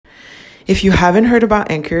If you haven't heard about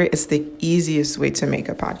Anchor, it's the easiest way to make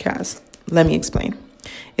a podcast. Let me explain.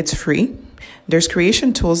 It's free. There's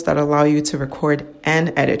creation tools that allow you to record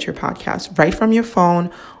and edit your podcast right from your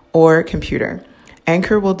phone or computer.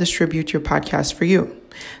 Anchor will distribute your podcast for you,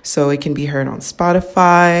 so it can be heard on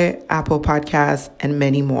Spotify, Apple Podcasts, and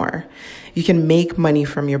many more. You can make money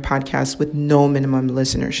from your podcast with no minimum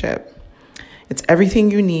listenership. It's everything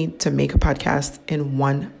you need to make a podcast in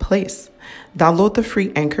one place. Download the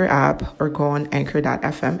free Anchor app or go on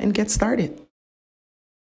anchor.fm and get started.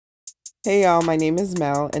 Hey y'all, my name is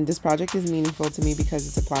Mel, and this project is meaningful to me because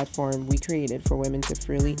it's a platform we created for women to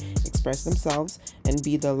freely express themselves and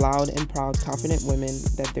be the loud and proud, confident women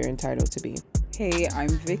that they're entitled to be. Hey, I'm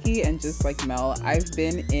Vicky, and just like Mel, I've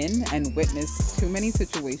been in and witnessed too many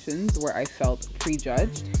situations where I felt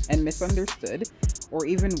prejudged and misunderstood, or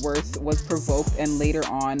even worse, was provoked and later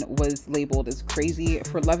on was labeled as crazy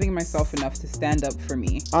for loving myself enough to stand up for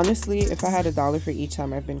me. Honestly, if I had $1 for each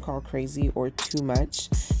time I've been called crazy or too much,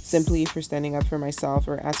 simply for standing up for myself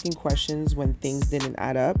or asking questions when things didn't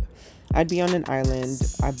add up, I'd be on an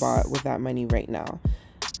island I bought with that money right now.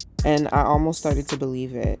 And I almost started to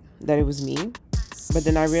believe it, that it was me. But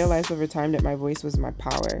then I realized over time that my voice was my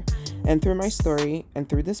power. And through my story and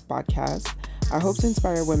through this podcast, I hope to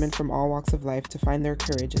inspire women from all walks of life to find their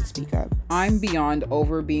courage and speak up. I'm beyond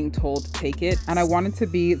over being told to take it, and I wanted to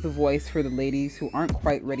be the voice for the ladies who aren't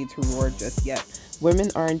quite ready to roar just yet. Women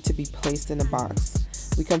aren't to be placed in a box.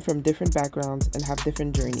 We come from different backgrounds and have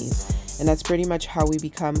different journeys. And that's pretty much how we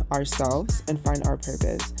become ourselves and find our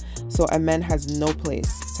purpose. So a man has no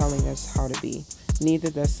place telling us how to be. Neither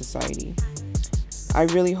does society. I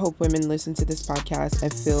really hope women listen to this podcast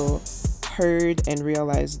and feel heard and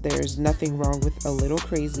realize there's nothing wrong with a little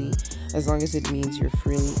crazy as long as it means you're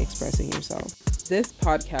freely expressing yourself. This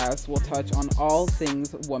podcast will touch on all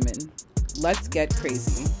things woman. Let's get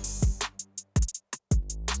crazy.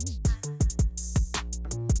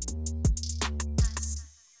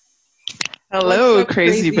 Hello,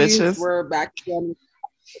 crazy bitches. We're back again.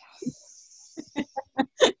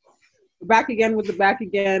 Back again with the back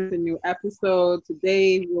again, the new episode.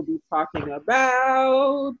 Today we'll be talking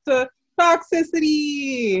about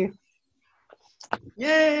toxicity.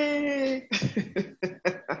 Yay!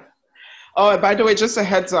 Oh, and by the way, just a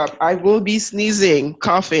heads up, I will be sneezing,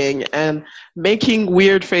 coughing, and making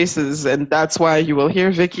weird faces, and that's why you will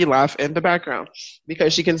hear Vicky laugh in the background,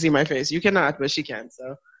 because she can see my face. You cannot, but she can,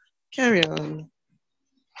 so carry on.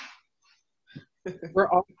 We're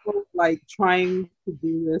also like trying to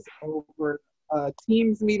do this over a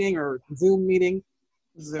Teams meeting or Zoom meeting.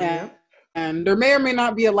 Zoom, and there may or may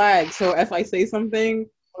not be a lag. So if I say something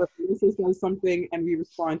or if Lisa says something and we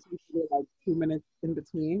respond to each other like 2 minutes in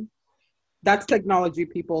between, that's technology.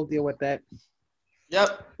 People deal with it.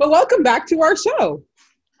 Yep. But welcome back to our show.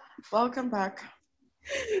 Welcome back.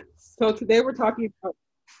 So today we're talking about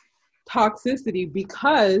toxicity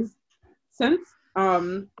because since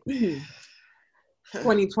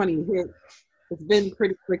 2020 hit, it's been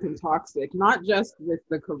pretty freaking toxic, not just with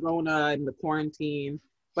the corona and the quarantine,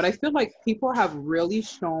 but I feel like people have really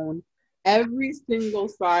shown every single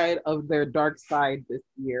side of their dark side this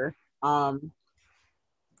year,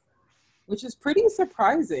 which is pretty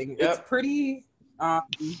surprising. Yep. It's pretty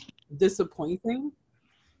disappointing.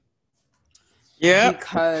 Yeah,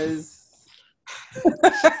 because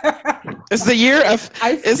it's the year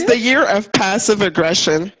of passive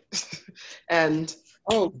aggression and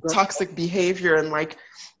toxic behavior, and like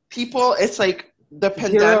people, it's like the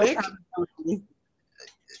pandemic,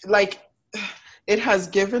 like it has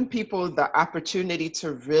given people the opportunity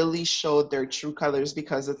to really show their true colors,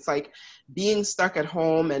 because it's like being stuck at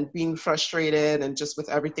home and being frustrated and just with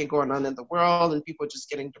everything going on in the world and people just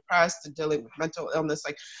getting depressed and dealing with mental illness,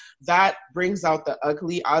 like that brings out the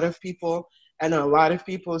ugly out of people. And a lot of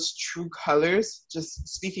people's true colors, just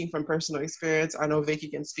speaking from personal experience, I know Vicky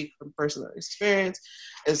can speak from personal experience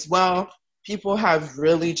as well. People have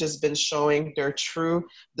really just been showing their true,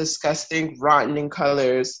 disgusting, rotten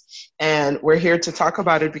colors. And we're here to talk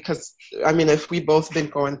about it because, I mean, if we've both been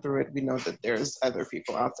going through it, we know that there's other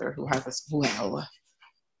people out there who have as well.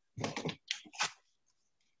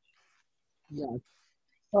 Yeah.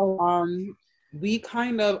 So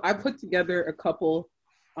I put together a couple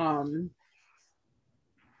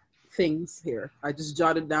things here. I just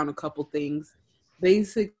jotted down a couple things.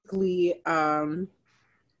 Basically,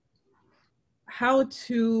 how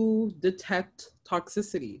to detect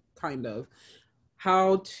toxicity, kind of.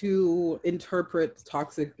 How to interpret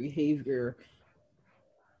toxic behavior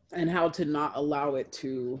and how to not allow it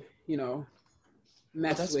to,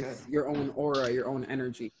 mess with your own aura, your own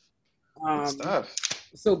energy. Stuff.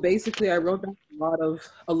 So basically, I wrote down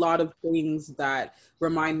a lot of things that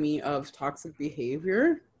remind me of toxic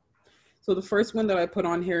behavior. So the first one that I put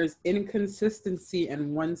on here is inconsistency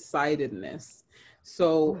and one-sidedness.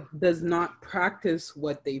 So does not practice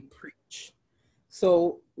what they preach.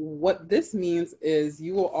 So what this means is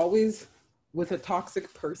you will always, with a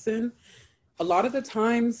toxic person, a lot of the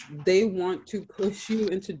times they want to push you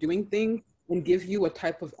into doing things and give you a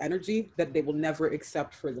type of energy that they will never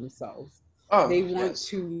accept for themselves. Oh, They want yes.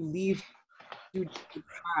 to lead you to the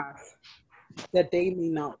path that they may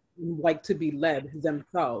not like to be led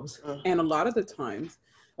themselves. And a lot of the times,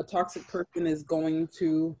 a toxic person is going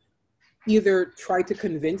to either try to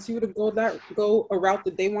convince you to go a route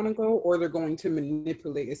that they want to go, or they're going to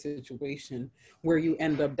manipulate a situation where you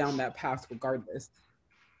end up down that path regardless.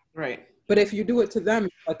 Right. But if you do it to them,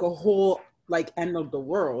 like a whole like end of the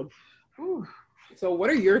world. Ooh. So what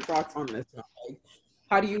are your thoughts on this? Like,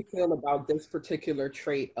 how do you feel about this particular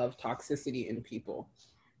trait of toxicity in people?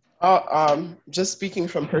 Just speaking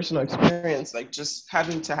from personal experience, like just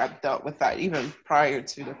having to have dealt with that even prior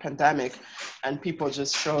to the pandemic, and people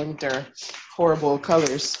just showing their horrible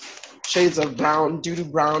colors, shades of brown, doo-doo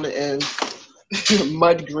brown, and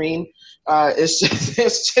mud green. It's just,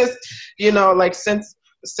 it's just, like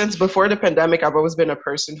since before the pandemic, I've always been a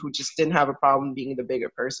person who just didn't have a problem being the bigger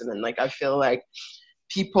person, and like I feel like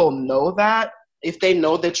people know that if they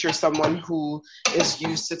know that you're someone who is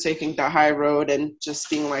used to taking the high road and just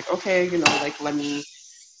being like, okay, like let me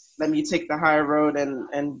take the high road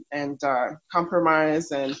and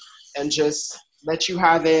compromise and just let you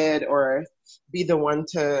have it, or be the one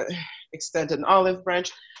to extend an olive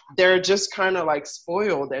branch. They're just kind of like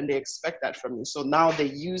spoiled and they expect that from you. So now they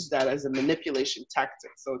use that as a manipulation tactic.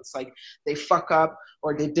 So it's like they fuck up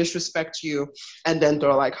or they disrespect you, and then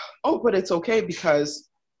they're like, oh, but it's okay because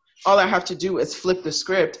all I have to do is flip the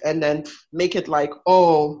script and then make it like,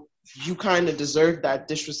 oh, you kind of deserve that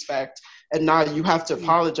disrespect, and now you have to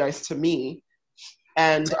apologize to me.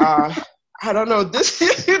 And I don't know, this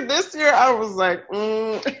year I was like,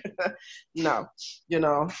 no,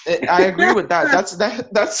 I agree with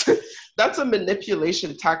that. That's a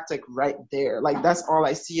manipulation tactic right there. Like that's all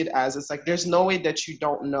I see it as. It's like there's no way that you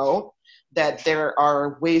don't know that there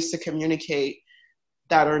are ways to communicate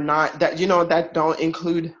that are not that don't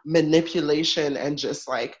include manipulation and just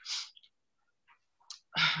like,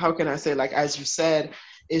 how can I say, like as you said,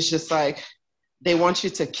 it's just like they want you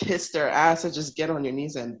to kiss their ass and just get on your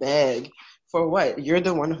knees and beg for what? You're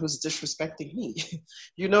the one who's disrespecting me.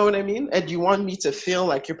 You know what I mean? And you want me to feel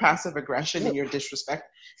like your passive aggression and your disrespect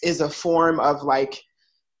is a form of like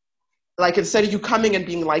instead of you coming and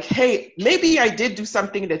being like, hey, maybe I did do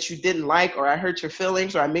something that you didn't like, or I hurt your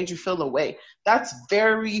feelings, or I made you feel away. That's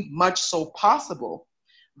very much so possible.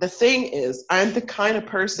 The thing is, I'm the kind of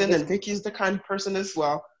person, and Vicky's the kind of person as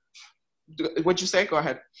well. What'd you say? Go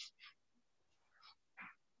ahead.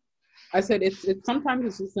 I said it's sometimes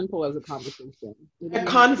it's as simple as a conversation. It A doesn't have to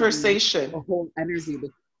be conversation. a whole energy.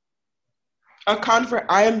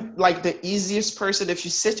 I am like the easiest person. If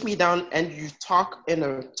you sit me down and you talk in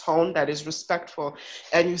a tone that is respectful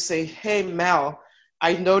and you say, hey, Mel,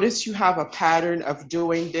 I notice you have a pattern of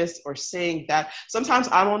doing this or saying that. Sometimes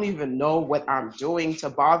I don't even know what I'm doing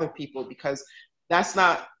to bother people because that's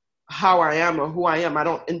not how I am or who I am. I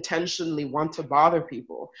don't intentionally want to bother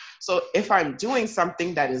people. So if I'm doing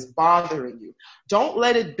something that is bothering you, don't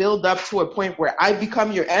let it build up to a point where I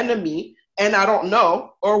become your enemy and I don't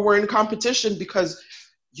know, or we're in competition because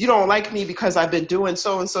you don't like me because I've been doing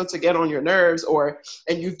so and so to get on your nerves,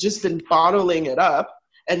 and you've just been bottling it up.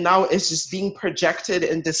 And now it's just being projected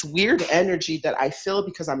in this weird energy that I feel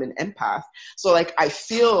because I'm an empath. So like, I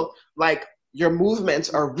feel like your movements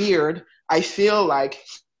are weird. I feel like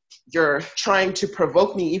you're trying to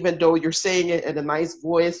provoke me, even though you're saying it in a nice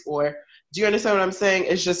voice, or do you understand what I'm saying?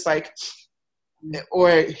 It's just like,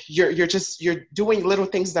 or you're doing little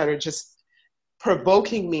things that are just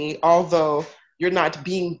provoking me, although you're not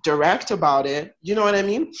being direct about it. You know what I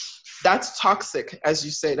mean? That's toxic, as you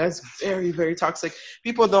say. That's very, very toxic.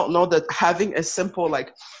 People don't know that having a simple,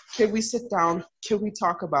 like, can we sit down? Can we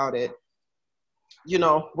talk about it?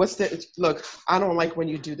 Look, I don't like when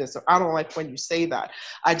you do this, or I don't like when you say that.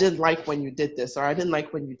 I didn't like when you did this, or I didn't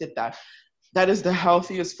like when you did that. That is the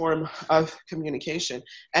healthiest form of communication.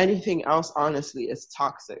 Anything else, honestly, is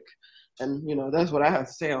toxic. And, that's what I have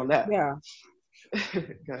to say on that. Yeah.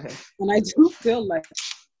 Go ahead. And I do feel like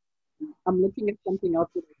I'm looking at something else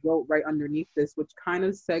that I wrote right underneath this, which kind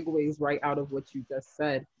of segues right out of what you just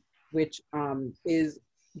said, which is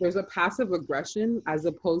there's a passive aggression as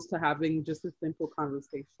opposed to having just a simple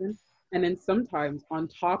conversation. And then sometimes on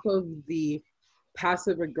top of the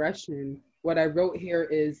passive aggression, what I wrote here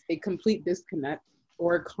is a complete disconnect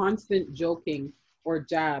or a constant joking or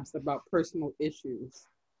jabs about personal issues.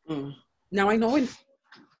 Mm. Now I know in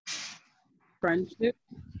friendship,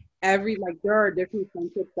 every like there are different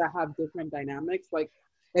friendships that have different dynamics. Like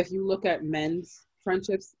if you look at men's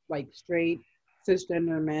friendships, like straight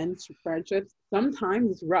cisgender men's friendships,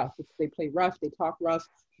 sometimes it's rough. They play rough, they talk rough,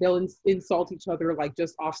 they'll insult each other like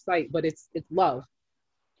just off site, but it's love.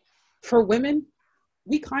 For women,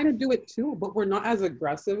 we kind of do it too, but we're not as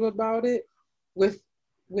aggressive about it with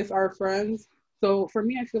our friends. So for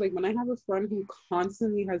me, I feel like when I have a friend who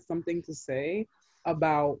constantly has something to say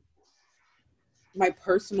about my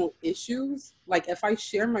personal issues, like if I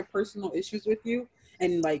share my personal issues with you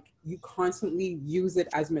and like you constantly use it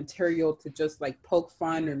as material to just like poke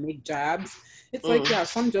fun or make jabs, it's like, Mm. yeah,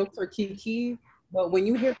 some jokes are kiki, but when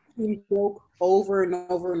you hear the joke over and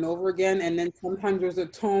over and over again, and then sometimes there's a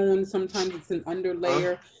tone, sometimes it's an Uh,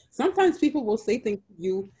 underlayer, sometimes people will say things to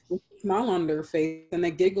you with a smile on their face and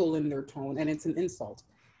a giggle in their tone, and it's an insult.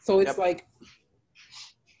 So it's yep. like,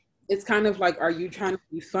 it's kind of like, are you trying to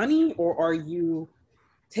be funny or are you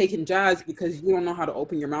taking jabs because you don't know how to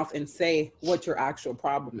open your mouth and say what your actual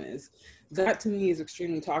problem is? That to me is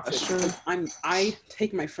extremely That's toxic true. because I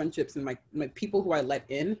take my friendships and my people who I let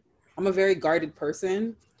in. I'm a very guarded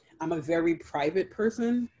person. I'm a very private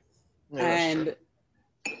person. Yeah, that's true. And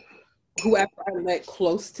whoever I let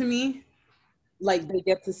close to me, like they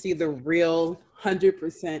get to see the real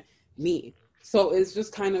 100% me. So it's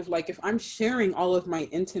just kind of like if I'm sharing all of my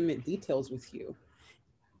intimate details with you,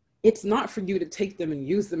 it's not for you to take them and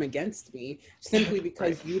use them against me simply Right.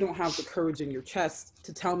 because you don't have the courage in your chest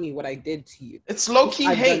to tell me what I did to you. It's low If key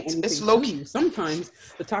I've done hate. It's anything low to key. you. Sometimes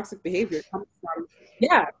the toxic behavior comes from,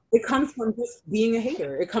 yeah, it comes from just being a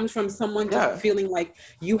hater. It comes from someone just Yeah. feeling like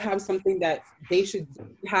you have something that they should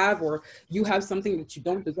have, or you have something that you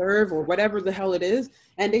don't deserve, or whatever the hell it is,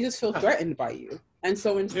 and they just feel Yeah. threatened by you. And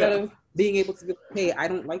so instead Yeah. of being able to be, hey, I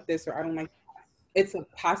don't like this or I don't like, it's a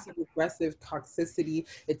passive aggressive toxicity.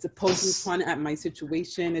 It's a poking It's, fun at my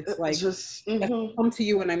situation. It's it's like just. if I Mm-hmm. come to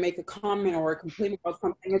you and I make a comment or a complaint about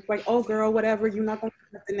something, it's like, oh girl, whatever, you're not gonna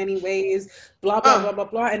do nothing anyways, blah blah blah Uh. blah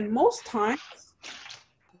blah. And most times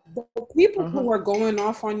the people Mm-hmm. who are going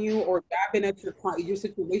off on you or gabbing at your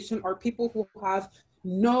situation are people who have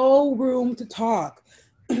no room to talk.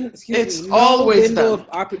 Excuse me, It's no always window them. of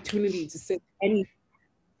opportunity to say anything.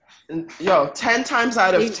 And, yo, 10 times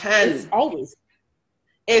out of It's 10, always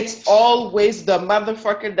it's always the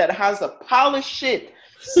motherfucker that has a pile of shit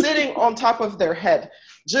sitting on top of their head,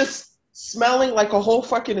 just smelling like a whole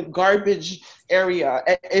fucking garbage area.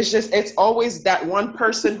 It's always that one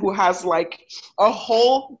person who has like a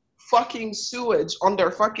whole fucking sewage on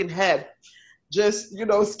their fucking head. Just,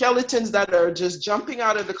 skeletons that are just jumping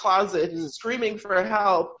out of the closet and screaming for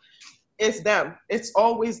help. It's them. It's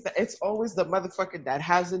always the motherfucker that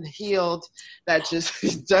hasn't healed, that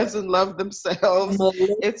just doesn't love themselves.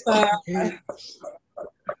 It's Melissa. always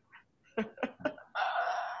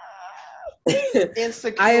I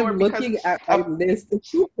insecure am because looking at my of. list.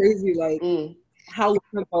 It's so crazy, like Mm, how long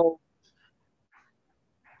ago.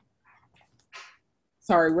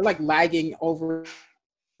 Sorry, we're like lagging over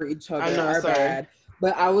each I other. know, Our sorry. bad.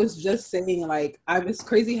 But I was just saying, like, I was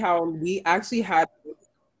crazy how we actually had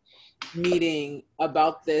a meeting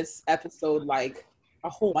about this episode like a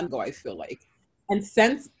whole month ago, I feel like. And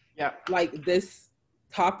since Yeah. like this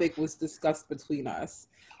topic was discussed between us,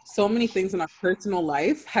 so many things in our personal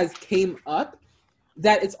life has came up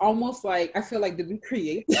that it's almost like I feel like, did we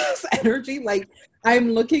create this energy? Like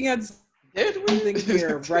I'm looking at Did something we?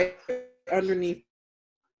 here right underneath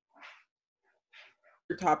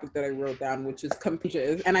the topic that I wrote down, which is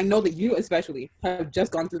competition. And I know that you especially have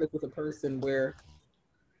just gone through this with a person where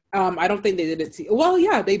I don't think they did it to you. Well,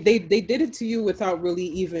 yeah, they did it to you without really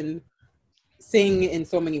even saying it in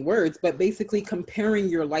so many words, but basically comparing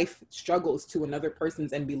your life struggles to another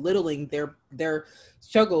person's and belittling their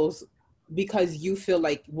struggles because you feel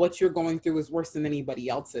like what you're going through is worse than anybody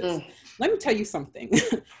else's. Mm, Let me tell you something.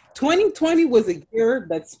 2020 was a year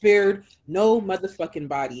that spared no motherfucking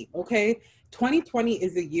body, okay? 2020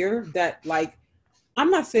 is a year that like I'm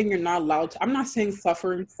not saying you're not allowed to, I'm not saying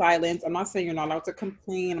suffer in silence. I'm not saying you're not allowed to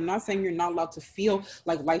complain. I'm not saying you're not allowed to feel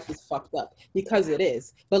like life is fucked up because it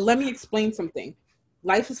is. But let me explain something.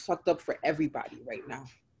 Life is fucked up for everybody right now.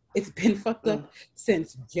 It's been fucked mm. up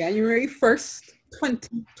since January 1st,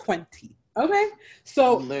 2020. Okay?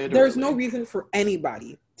 So there's no Literally. reason for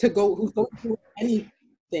anybody to go who's going through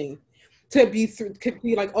anything to be through could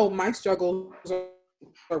be like, oh, my struggles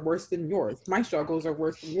are worse than yours. My struggles are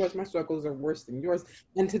worse than yours. My struggles are worse than yours.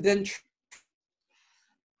 And to then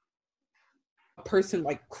person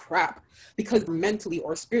like crap because mentally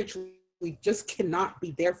or spiritually just cannot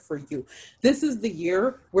be there for you. This is the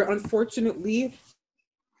year where, unfortunately,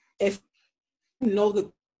 if you know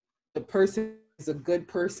that the person is a good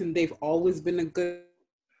person, they've always been a good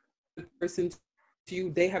person to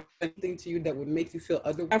you, they have anything to you that would make you feel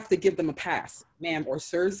other, you have to give them a pass, ma'am or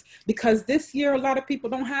sirs, because this year a lot of people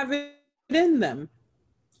don't have it in them.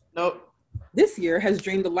 Nope. This year has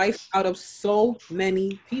drained the life out of so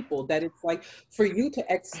many people that it's like, for you to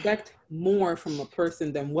expect more from a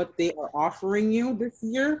person than what they are offering you this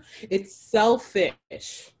year, it's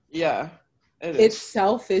selfish. Yeah, it It's is.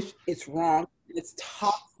 selfish, it's wrong, it's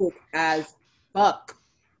toxic as fuck.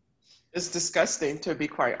 It's disgusting, to be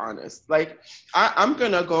quite honest. Like, I'm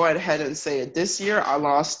gonna go ahead and say it. This year, I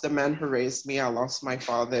lost the man who raised me. I lost my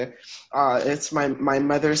father. It's my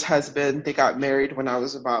mother's husband. They got married when I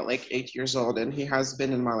was about like 8 years old, and he has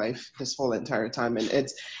been in my life this whole entire time. And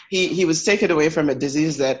it's he was taken away from a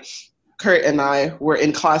disease that Kurt and I were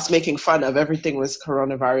in class making fun of. Everything was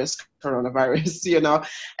coronavirus, coronavirus, you know.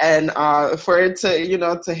 And for it to, you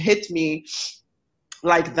know, to hit me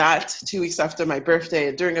like that 2 weeks after my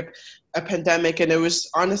birthday during a pandemic, and it was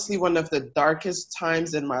honestly one of the darkest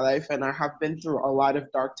times in my life, and I have been through a lot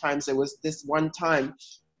of dark times. It was this one time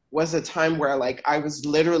was a time where like I was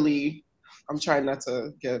literally, I'm trying not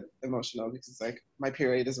to get emotional because like my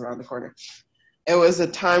period is around the corner. It was a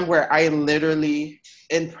time where I literally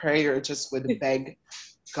in prayer just would beg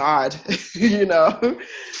God, you know,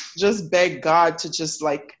 just beg God to just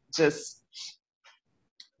like just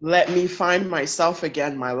let me find myself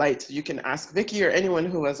again, my light. You can ask Vicky or anyone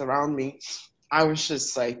who was around me. I was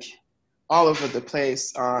just like all over the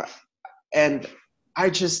place. And I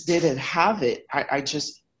just didn't have it.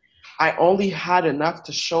 I only had enough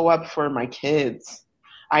to show up for my kids.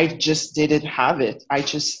 I just didn't have it. I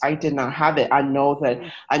did not have it. I know that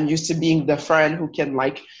I'm used to being the friend who can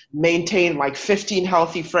like maintain like 15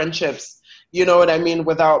 healthy friendships, you know what I mean,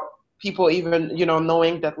 without people even, you know,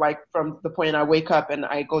 knowing that like from the point I wake up and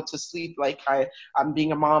I go to sleep, like I'm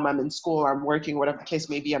being a mom, I'm in school, I'm working, whatever the case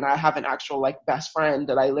may be, and I have an actual like best friend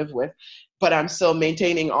that I live with, but I'm still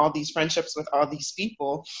maintaining all these friendships with all these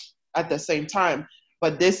people at the same time.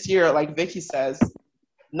 But this year, like Vicky says,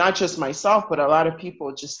 not just myself, but a lot of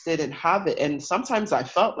people just didn't have it. And sometimes I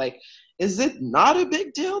felt like, is it not a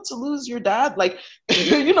big deal to lose your dad? Like,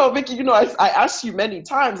 you know, Vicky, you know, I asked you many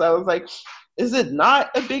times, I was like, is it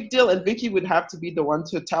not a big deal? And Vicky would have to be the one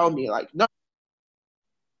to tell me, like, no,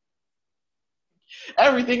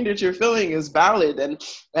 everything that you're feeling is valid.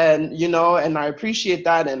 And you know, and I appreciate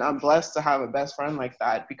that. And I'm blessed to have a best friend like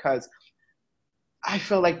that, because I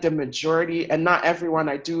feel like the majority, and not everyone,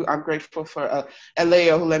 I'm grateful for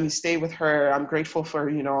Alea who let me stay with her. I'm grateful for,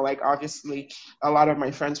 you know, like obviously a lot of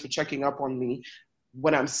my friends for checking up on me.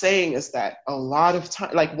 What I'm saying is that a lot of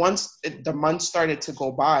time, like once the month started to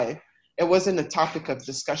go by, it wasn't a topic of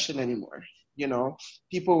discussion anymore. You know,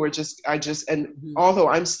 people were and although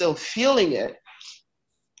I'm still feeling it,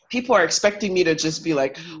 people are expecting me to just be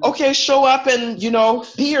like, okay, show up and, you know,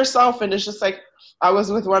 be yourself. And it's just like, I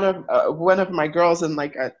was with one of my girls, and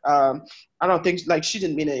like I don't think like she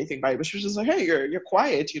didn't mean anything by it, but she was just like, hey, you're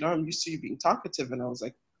quiet, you know, I'm used to you being talkative. And I was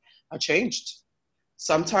like, I changed.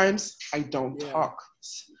 Sometimes I don't talk.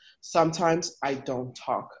 Sometimes I don't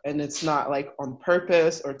talk, and it's not like on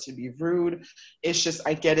purpose or to be rude. It's just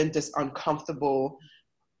I get in this uncomfortable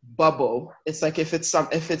bubble. It's like if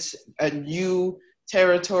it's a new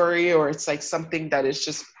territory, or it's like something that is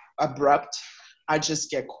just abrupt, I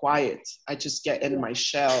just get quiet. I just get in my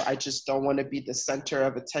shell. I just don't want to be the center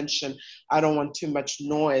of attention. I don't want too much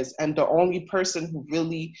noise. And the only person who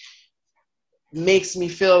really makes me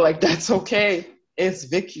feel like that's okay is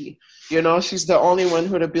Vicky. You know, she's the only one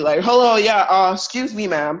who would be like, hello, yeah, excuse me,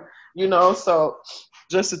 ma'am. You know, so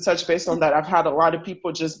just to touch base on that, I've had a lot of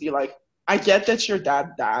people just be like, I get that your dad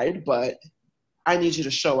died, but I need you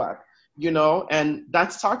to show up, you know, and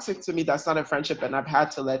that's toxic to me. That's not a friendship. And I've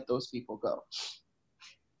had to let those people go.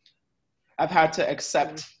 I've had to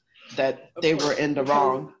accept that they were in the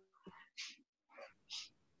wrong.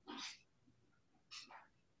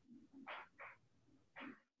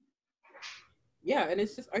 Yeah, and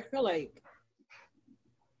it's just, I feel like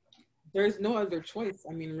there's no other choice.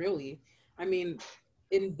 I mean, really. I mean,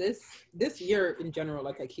 in this year in general,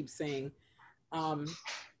 like I keep saying, um,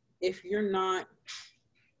 if you're not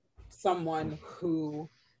someone who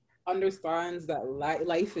understands that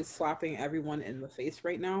life is slapping everyone in the face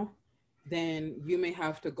right now, then you may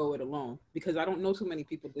have to go it alone. Because I don't know too many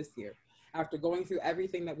people this year, after going through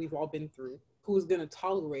everything that we've all been through, who's going to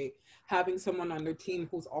tolerate having someone on their team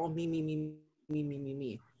who's all me, me, me, me, me, me,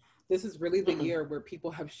 me. this is really the year where people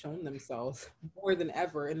have shown themselves more than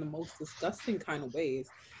ever in the most disgusting kind of ways.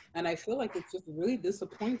 And I feel like it's just really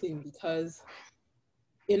disappointing because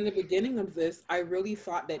in the beginning of this, I really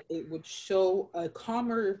thought that it would show a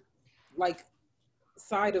calmer, like,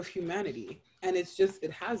 side of humanity. And it's just,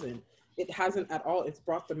 it hasn't. It hasn't at all. It's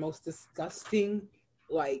brought the most disgusting,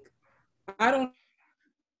 like, I don't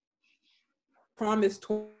promise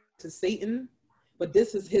to Satan, but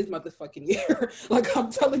this is his motherfucking year. Like,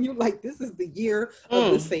 I'm telling you, like, this is the year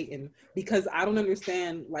of the Satan, because I don't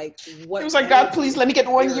understand, like, what. He was like, God, please let me get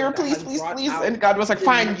 1 year, please, please, please. And God was like,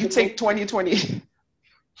 fine, you take 2020.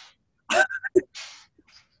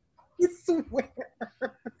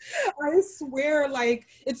 I swear, like,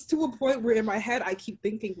 it's to a point where in my head, I keep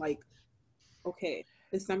thinking, like, okay,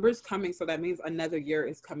 December's coming, so that means another year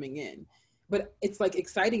is coming in. But it's like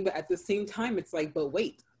exciting, but at the same time, it's like, but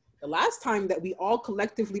wait, the last time that we all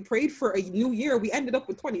collectively prayed for a new year, we ended up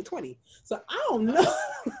with 2020. So I don't know.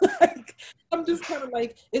 Like, I'm just kind of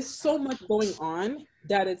like, it's so much going on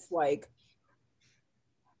that it's like,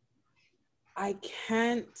 I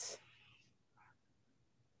can't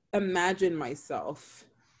imagine myself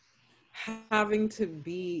having to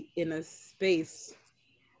be in a space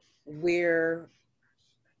where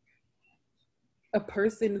a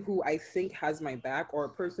person who I think has my back, or a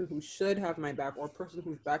person who should have my back, or a person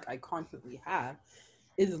whose back I constantly have,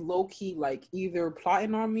 is low-key like either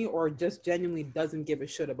plotting on me or just genuinely doesn't give a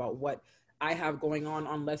shit about what I have going on,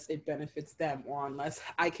 unless it benefits them, or unless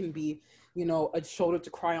I can be, you know, a shoulder to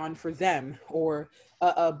cry on for them, or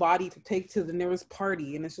a body to take to the nearest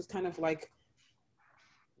party. And it's just kind of like,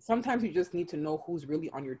 sometimes you just need to know who's really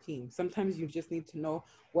on your team. Sometimes you just need to know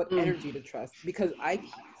what energy to trust. Because I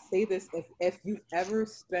say this, if you've ever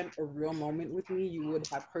spent a real moment with me, you would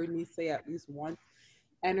have heard me say at least once,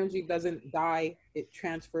 energy doesn't die, it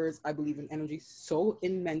transfers. I believe in energy so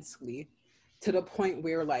immensely, to the point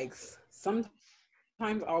where, like, sometimes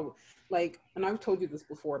I'll, like, and I've told you this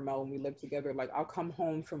before, Mel, when we lived together, like, I'll come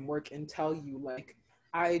home from work and tell you, like,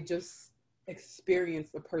 I just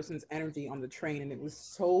experienced a person's energy on the train, and it was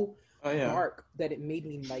so dark that it made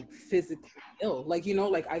me, like, physically ill. Like, you know,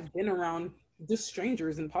 like, I've been around just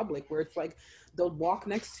strangers in public where it's like they'll walk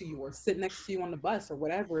next to you or sit next to you on the bus or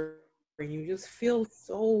whatever, and you just feel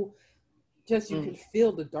so, just, you can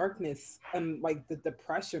feel the darkness and, like, the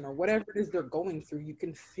depression or whatever it is they're going through. You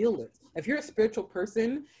can feel it. If you're a spiritual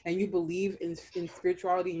person and you believe in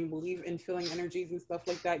spirituality and you believe in feeling energies and stuff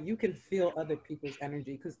like that, you can feel other people's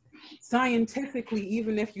energy, because scientifically,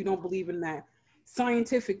 even if you don't believe in that,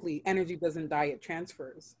 scientifically, energy doesn't die, it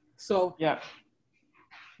transfers. So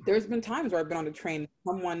there's been times where I've been on the train,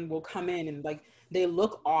 someone will come in and, like, they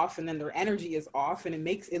look off and then their energy is off, and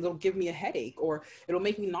it'll give me a headache, or it'll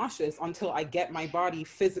make me nauseous until I get my body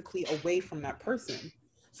physically away from that person.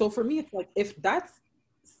 So for me, it's like, if that's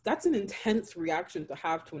an intense reaction to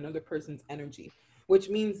have to another person's energy, which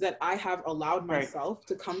means that I have allowed myself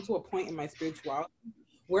to come to a point in my spirituality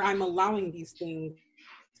where I'm allowing these things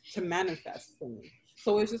to manifest for me.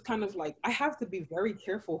 So it's just kind of like, I have to be very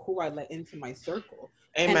careful who I let into my circle.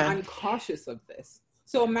 Amen. And I'm cautious of this.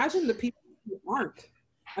 So imagine the people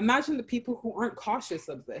who aren't cautious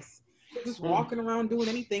of this. They're just walking around doing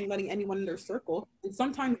anything, letting anyone in their circle. And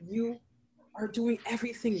sometimes you are doing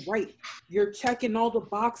everything right. You're checking all the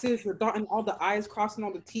boxes, you're dotting all the I's, crossing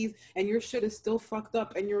all the T's, and your shit is still fucked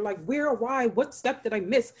up. And you're like, where, why, what step did I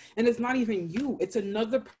miss? And it's not even you. It's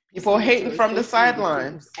another person. People hating from the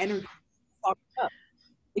sidelines. Energy fucked up.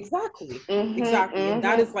 Exactly. Exactly. And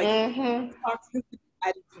that is like toxicity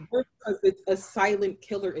added to birth, because it's a silent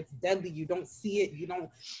killer. It's deadly. You don't see it. You don't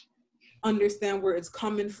understand where it's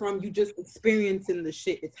coming from. You just experiencing the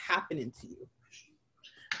shit. It's happening to you.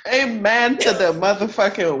 Amen to the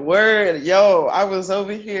motherfucking word. Yo, I was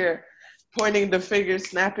over here pointing the finger,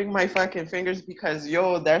 snapping my fucking fingers, because,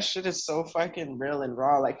 yo, that shit is so fucking real and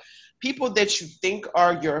raw. Like, people that you think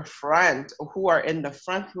are your friend, who are in the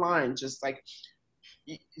front line, just like,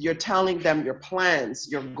 you're telling them your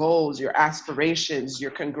plans, your goals, your aspirations, your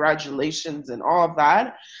congratulations, and all of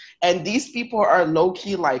that. And these people are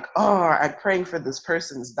low-key like, oh, I'm praying for this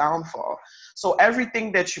person's downfall. So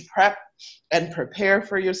everything that you prep and prepare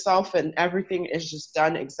for yourself, and everything is just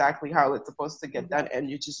done exactly how it's supposed to get done. And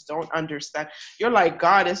you just don't understand. You're like,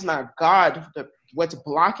 God is not God. What's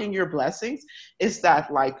blocking your blessings is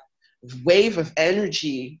that, like, wave of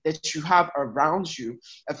energy that you have around you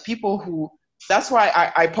of people who, that's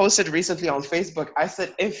why I posted recently on Facebook. I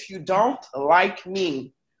said, if you don't like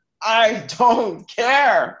me, I don't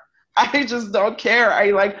care. I just don't care.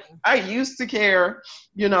 I used to care,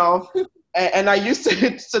 you know, And I used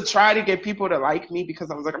to try to get people to like me because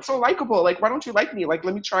I was like, I'm so likable. Like, why don't you like me? Like,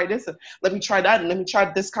 let me try this and let me try that and let me try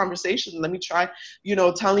this conversation. Let me try,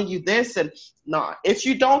 telling you this. And nah, if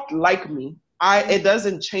you don't like me, it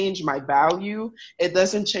doesn't change my value. It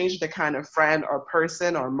doesn't change the kind of friend or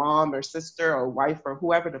person or mom or sister or wife or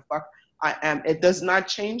whoever the fuck I am. It does not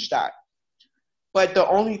change that. But the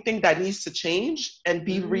only thing that needs to change and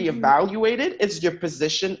be reevaluated is your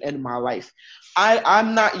position in my life.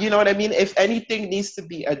 I'm not, you know what I mean? If anything needs to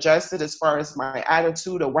be adjusted as far as my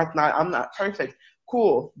attitude or whatnot, I'm not perfect.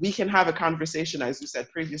 Cool. We can have a conversation, as you said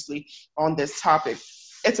previously, on this topic.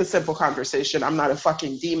 It's a simple conversation. I'm not a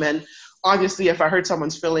fucking demon. Obviously, if I hurt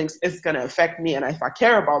someone's feelings, it's going to affect me. And if I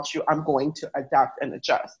care about you, I'm going to adapt and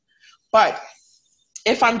adjust. But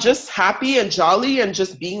if I'm just happy and jolly and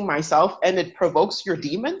just being myself and it provokes your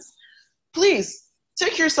demons, please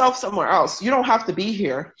take yourself somewhere else. You don't have to be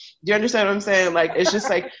here. Do you understand what I'm saying? Like, it's just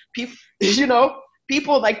like people,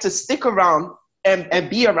 people like to stick around and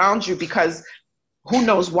be around you because who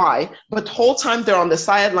knows why, but the whole time they're on the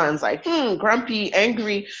sidelines like, grumpy,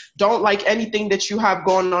 angry, don't like anything that you have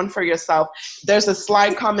going on for yourself. There's a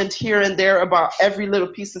sly comment here and there about every little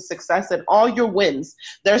piece of success and all your wins.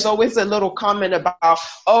 There's always a little comment about,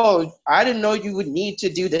 oh, I didn't know you would need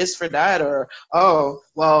to do this for that, or, oh,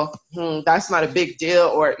 well, that's not a big deal,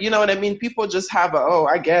 or, you know what I mean? People just have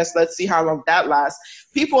I guess, let's see how long that lasts.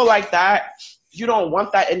 People like that, you don't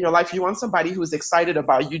want that in your life. You want somebody who's excited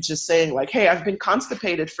about you just saying like, hey, I've been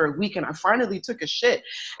constipated for a week and I finally took a shit.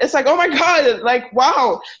 It's like, oh my God, like,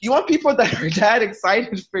 wow. You want people that are that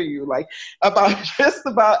excited for you, like about just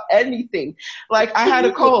about anything. Like I had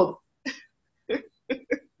a cold.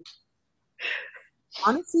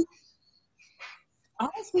 Honestly,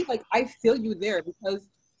 like I feel you there because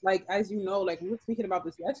like, as you know, like we were speaking about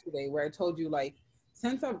this yesterday where I told you like,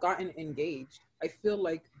 since I've gotten engaged, I feel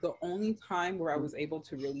like the only time where I was able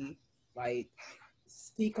to really like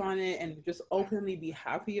speak on it and just openly be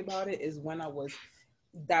happy about it is when I was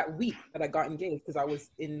that week that I got engaged, because I was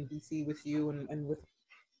in DC with you and we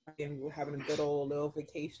were having a good old little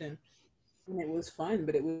vacation and it was fun,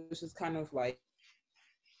 but it was just kind of like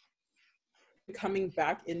coming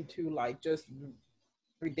back into like just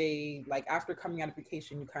every day, like after coming out of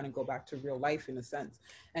vacation, you kind of go back to real life in a sense.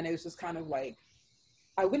 And it was just kind of like,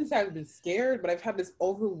 I wouldn't say I've been scared, but I've had this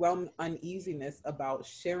overwhelming uneasiness about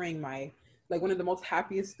sharing my, like one of the most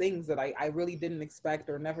happiest things that I really didn't expect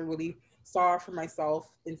or never really saw for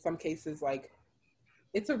myself in some cases. Like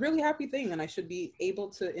it's a really happy thing and I should be able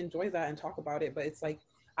to enjoy that and talk about it. But it's like,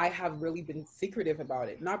 I have really been secretive about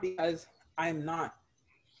it, not because I'm not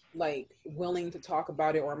like willing to talk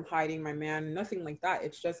about it or I'm hiding my man, nothing like that.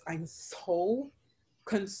 It's just, I'm so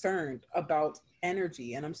concerned about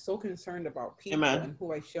energy and I'm so concerned about people and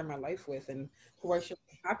who I share my life with and who I share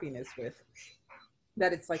my happiness with,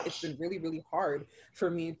 that it's like, it's been really, really hard for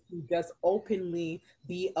me to just openly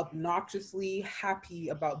be obnoxiously happy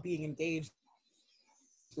about being engaged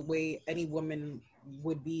the way any woman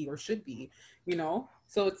would be or should be,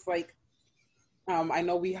 So it's like, I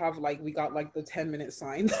know we got like the 10-minute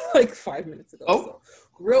sign like 5 minutes ago. So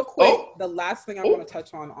real quick, the last thing I want to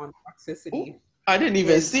touch on toxicity. I didn't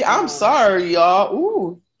even see. I'm sorry, y'all.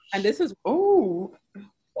 Ooh. And this is ooh.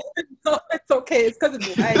 No, it's okay. It's because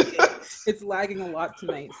it's lagging. It's lagging a lot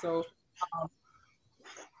tonight. So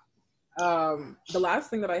the last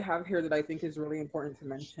thing that I have here that I think is really important to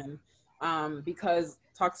mention, because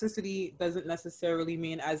toxicity doesn't necessarily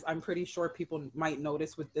mean, as I'm pretty sure people might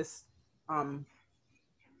notice with this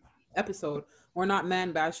episode, we're not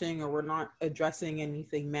man bashing or we're not addressing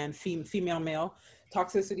anything female male.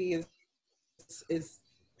 Toxicity is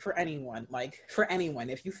for anyone, like for anyone.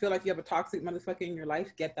 If you feel like you have a toxic motherfucker in your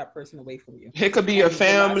life, get that person away from you. It could be your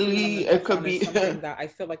family. It could be something that I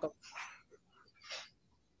feel like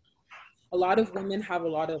a lot of women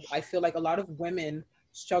I feel like a lot of women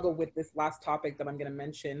struggle with this last topic that I'm going to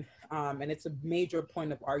mention. And it's a major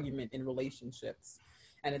point of argument in relationships,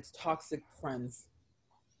 and it's toxic friends.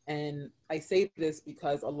 And I say this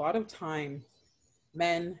because a lot of times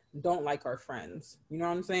men don't like our friends. You know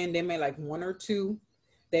what I'm saying? They may like one or two,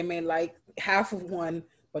 they may like half of one,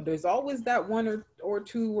 but there's always that one or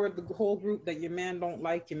two or the whole group that your man don't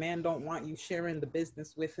like. Your man don't want you sharing the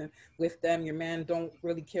business with them. Your man don't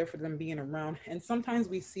really care for them being around. And sometimes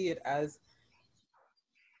we see it as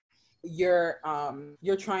you're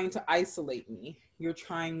trying to isolate me. You're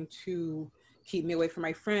trying to keep me away from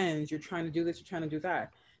my friends. You're trying to do this. You're trying to do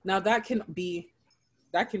that. Now that can be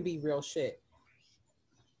real shit.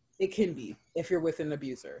 It can be if you're with an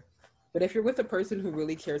abuser. But if you're with a person who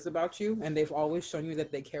really cares about you and they've always shown you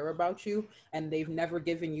that they care about you and they've never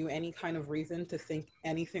given you any kind of reason to think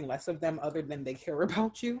anything less of them other than they care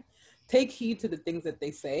about you, take heed to the things that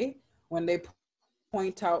they say when they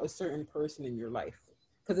point out a certain person in your life.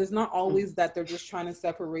 Because it's not always that they're just trying to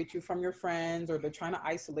separate you from your friends or they're trying to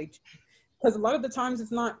isolate you. Because a lot of the times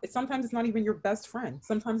sometimes it's not even your best friend.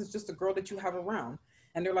 Sometimes it's just a girl that you have around.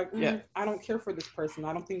 And they're like, I don't care for this person.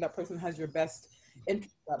 I don't think that person has your best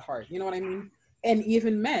interest at heart. You know what I mean? And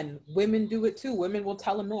even men, women do it too. Women will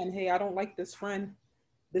tell a man, hey, I don't like this friend.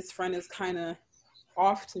 This friend is kind of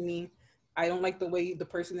off to me. I don't like the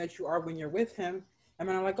person that you are when you're with him. And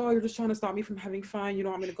then I'm like, oh, you're just trying to stop me from having fun. You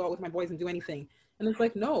don't want me to go out with my boys and do anything. And it's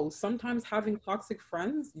like, no, sometimes having toxic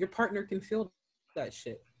friends, your partner can feel that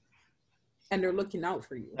shit. And they're looking out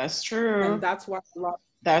for you. That's true. And that's why a lot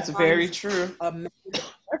That's very true. A man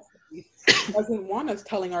doesn't want us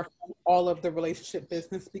telling our friends all of the relationship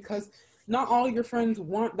business because not all your friends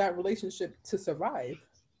want that relationship to survive.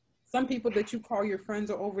 Some people that you call your friends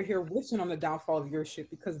are over here wishing on the downfall of your shit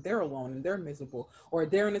because they're alone and they're miserable, or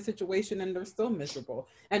they're in a situation and they're still miserable.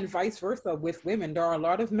 And vice versa with women. There are a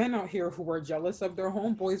lot of men out here who are jealous of their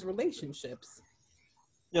homeboys' relationships.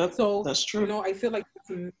 Yep, so that's true. I feel like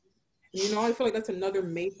that's another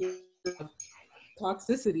major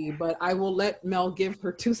toxicity. But I will let Mel give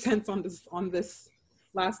her 2 cents on this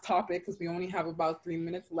last topic because we only have about 3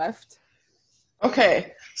 minutes left.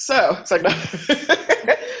 Okay, so it's like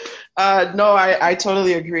no, I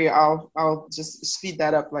totally agree. I'll just speed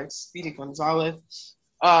that up like Speedy Gonzalez.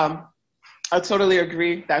 I totally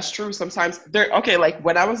agree. That's true. Sometimes like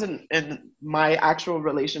when I was in my actual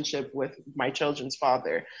relationship with my children's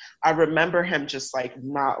father, I remember him just like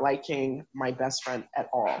not liking my best friend at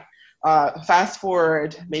all. Fast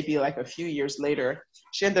forward maybe like a few years later,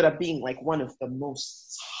 she ended up being like one of the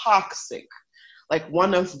most toxic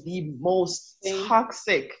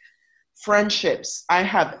friendships I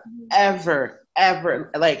have ever,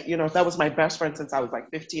 like, that was my best friend since I was like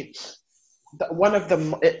 15. One of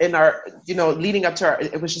them in our, leading up to our,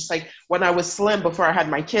 it was just like when I was slim before I had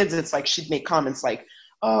my kids, it's like she'd make comments like,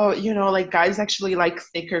 oh, like guys actually like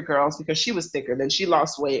thicker girls because she was thicker. Then she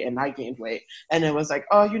lost weight and I gained weight. And it was like,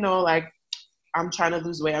 oh, like I'm trying to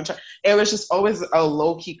lose weight. It was just always a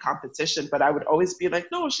low-key competition, but I would always be like,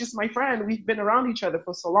 no, she's my friend. We've been around each other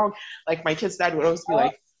for so long. Like my kid's dad would always be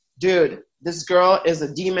like, dude, this girl is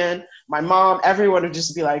a demon. My mom, everyone would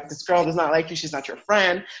just be like, this girl does not like you. She's not your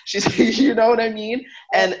friend. She's, you know what I mean?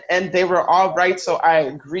 And they were all right. So I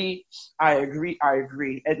agree.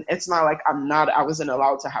 And it's not like I wasn't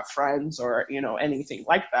allowed to have friends or, anything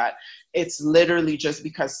like that. It's literally just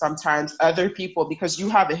because sometimes other people, because you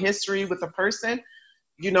have a history with a person,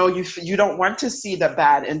 you don't want to see the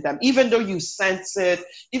bad in them, even though you sense it,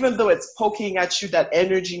 even though it's poking at you, that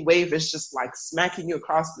energy wave is just like smacking you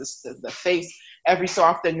across the face. Every so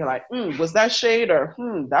often you're like, was that shade? Or,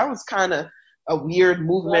 that was kind of a weird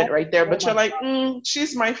movement right there. But you're like,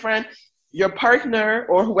 she's my friend. Your partner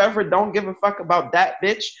or whoever don't give a fuck about that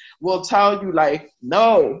bitch will tell you like,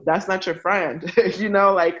 no, that's not your friend.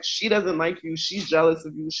 Like she doesn't like you. She's jealous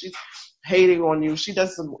of you. She's hating on you. She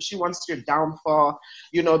wants your downfall.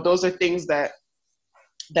 Those are things that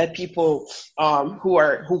people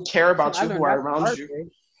who care about you, who are around you.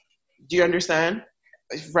 Do you understand?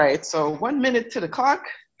 Right. So 1 minute to the clock.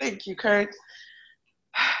 Thank you, Kurt.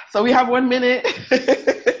 So we have 1 minute.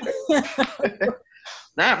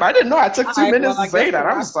 Nah, I didn't know I took 2 minutes to say that.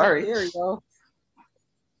 I'm sorry. Here you go.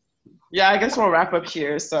 Yeah, I guess we'll wrap up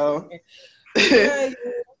here. So I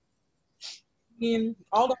mean,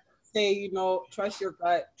 all the say, trust your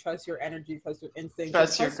gut, trust your energy, trust your instinct,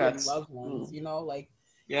 trust your loved ones.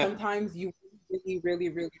 Sometimes you really, really,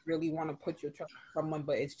 really, really want to put your trust in someone,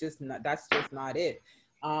 but it's just not. That's just not it.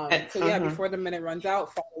 Before the minute runs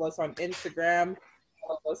out, follow us on Instagram.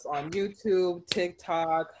 Follow us on YouTube,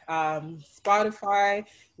 TikTok, Spotify.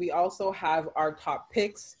 We also have our top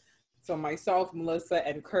picks. So myself, Melissa,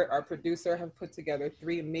 and Kurt, our producer, have put together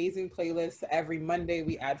 3 amazing playlists. Every Monday,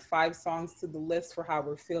 we add 5 songs to the list for how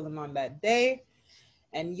we're feeling on that day.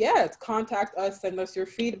 And contact us, send us your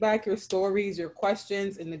feedback, your stories, your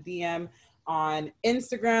questions in the DM on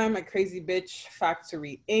Instagram at Crazy Bitch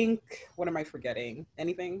Factory Inc. What am I forgetting?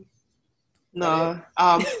 Anything? No.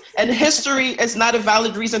 And history is not a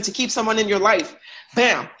valid reason to keep someone in your life.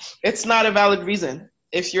 Bam. It's not a valid reason.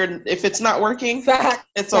 If it's not working,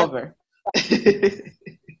 it's over.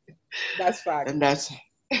 That's fact. And that's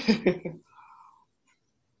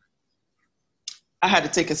I had to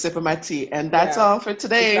take a sip of my tea, and that's all for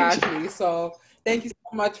today. Exactly. So thank you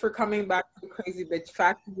so much for coming back to Crazy Bitch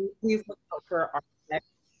Factory. Please look out for our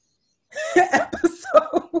next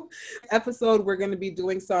episode, we're going to be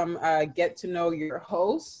doing some get to know your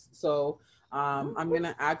host. So I'm going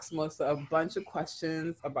to ask Melissa a bunch of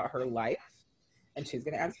questions about her life, and she's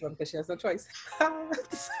going to answer them because she has no choice.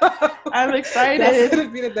 I'm excited. That's going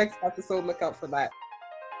to be the next episode. Look out for that.